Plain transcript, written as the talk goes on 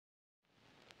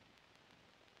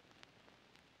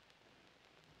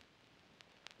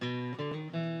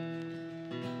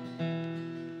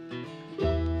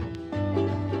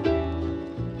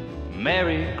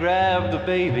Mary grabbed the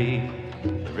baby,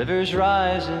 the river's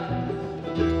rising.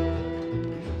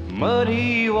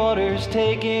 Muddy waters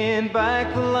taking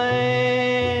back the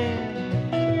land.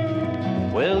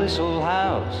 Well, this old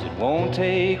house, it won't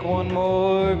take one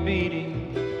more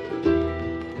beating.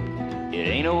 It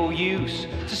ain't no use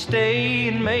to stay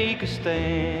and make a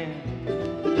stand.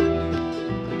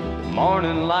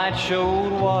 Morning light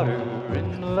showed water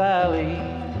in the valley.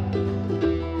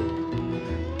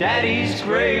 Daddy's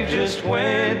grave just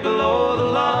went below the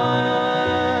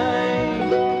line.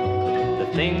 The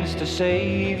things to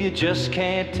save, you just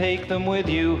can't take them with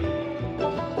you.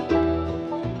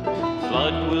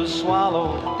 Flood will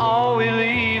swallow all we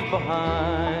leave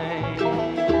behind.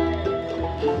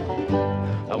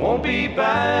 I won't be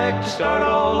back to start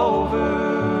all over,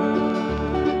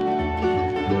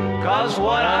 'cause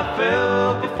what I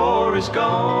felt before is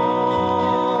gone.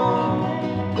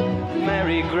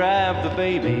 Mary grabbed the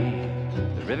baby,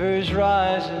 the river's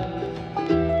rising.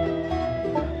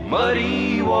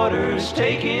 Muddy waters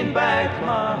taking back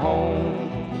my home.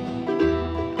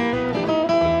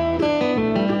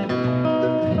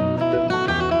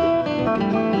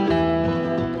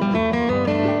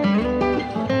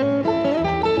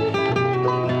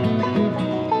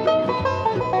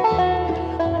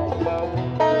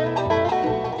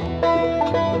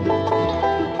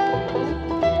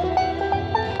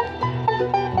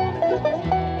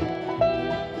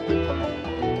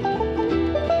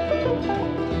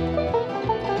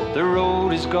 The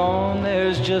road is gone,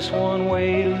 there's just one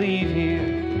way to leave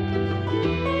here.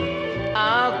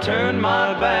 I'll turn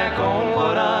my back on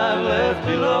what I've left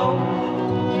below.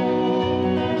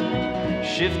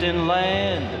 Shifting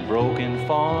land and broken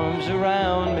farms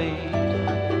around me.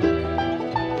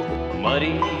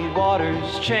 Muddy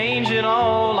waters changing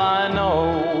all I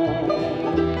know.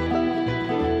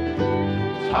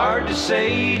 It's hard to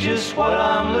say just what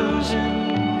I'm losing.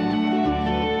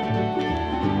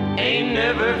 Ain't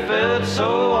never felt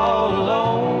so all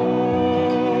alone.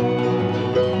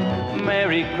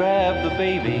 Mary grabbed the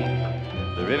baby,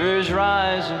 the river's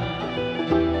rising.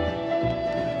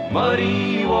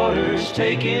 Muddy waters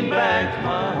taking back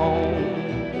my home.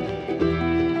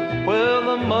 Well,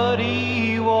 the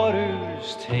muddy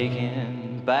waters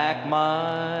taking back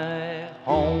my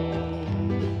home.